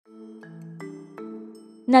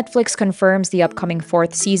Netflix confirms the upcoming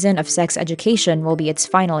fourth season of Sex Education will be its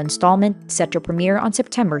final installment, set to premiere on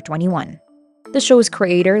September 21. The show's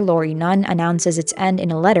creator, Lori Nunn, announces its end in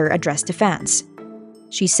a letter addressed to fans.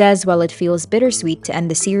 She says while it feels bittersweet to end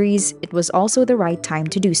the series, it was also the right time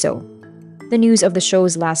to do so. The news of the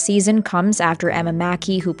show's last season comes after Emma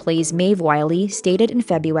Mackey, who plays Maeve Wiley, stated in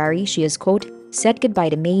February she has, quote, said goodbye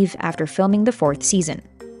to Maeve after filming the fourth season.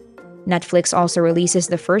 Netflix also releases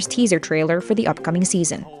the first teaser trailer for the upcoming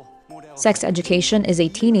season. Sex Education is a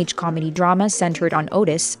teenage comedy drama centered on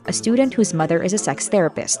Otis, a student whose mother is a sex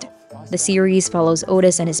therapist. The series follows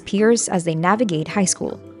Otis and his peers as they navigate high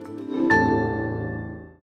school.